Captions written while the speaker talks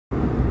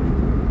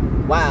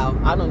Wow,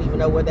 I don't even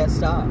know where that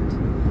stopped.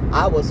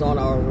 I was on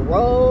a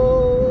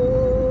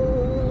roll.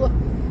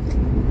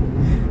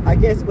 I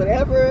guess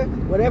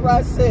whatever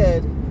I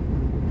said,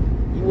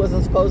 you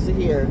wasn't supposed to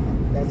hear.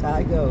 That's how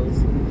it goes.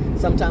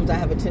 Sometimes I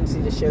have a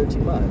tendency to share too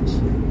much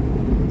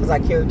because I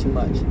care too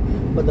much.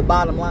 But the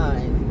bottom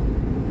line,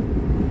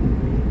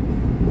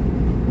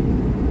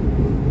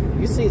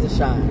 you see the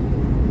shine,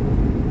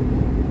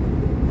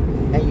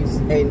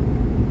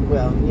 and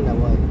well, you know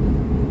what?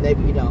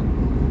 Maybe you don't.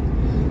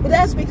 But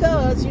that's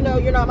because, you know,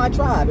 you're not my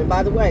tribe. And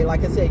by the way,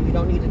 like I said, you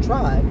don't need a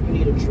tribe. You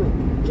need a troop.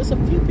 Just a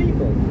few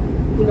people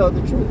who know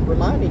the truth.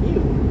 Reminding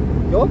you,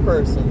 your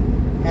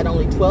person had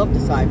only 12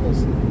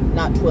 disciples,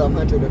 not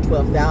 1,200 or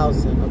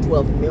 12,000 or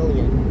 12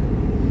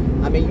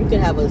 million. I mean, you can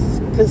have a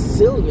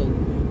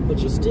gazillion, but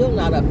you're still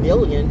not a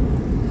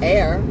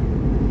billionaire.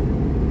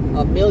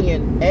 A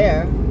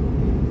millionaire.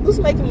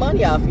 Who's making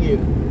money off you?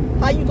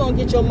 How you gonna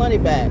get your money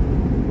back?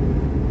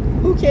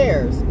 Who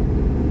cares?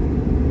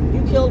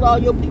 You killed all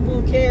your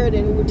people who cared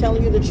and who were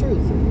telling you the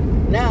truth.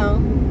 Now,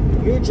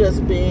 you're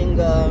just being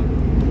the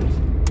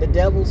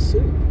devil's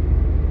soup.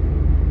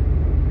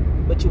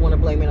 But you want to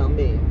blame it on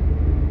me.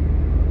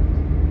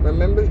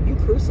 Remember, you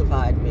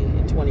crucified me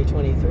in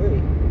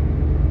 2023.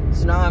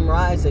 So now I'm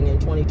rising in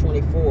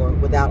 2024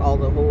 without all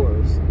the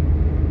horrors.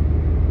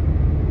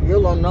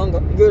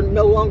 You're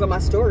no longer my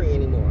story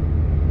anymore.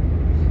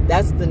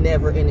 That's the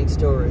never-ending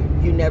story.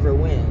 You never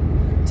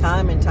win.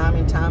 Time and time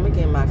and time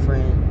again, my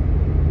friend,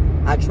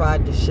 I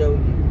tried to show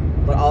you,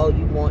 but all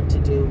you want to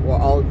do, or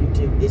all you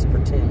do, is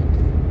pretend.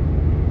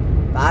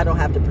 But I don't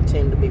have to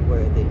pretend to be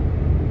worthy.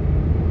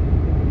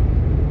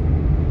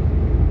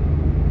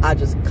 I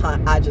just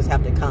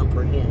have to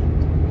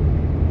comprehend.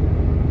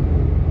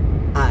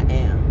 I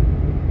am.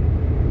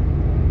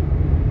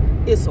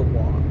 It's a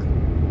walk.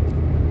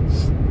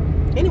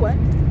 Anyway.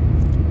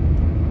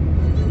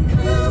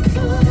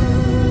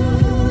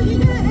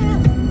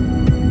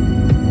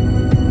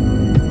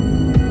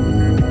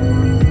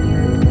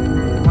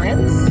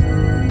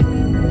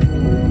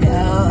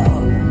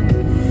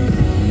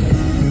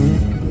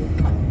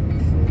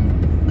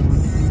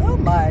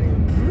 Somebody,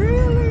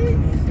 really?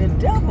 The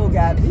devil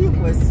got beef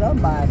with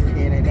somebody,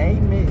 and it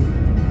ain't me.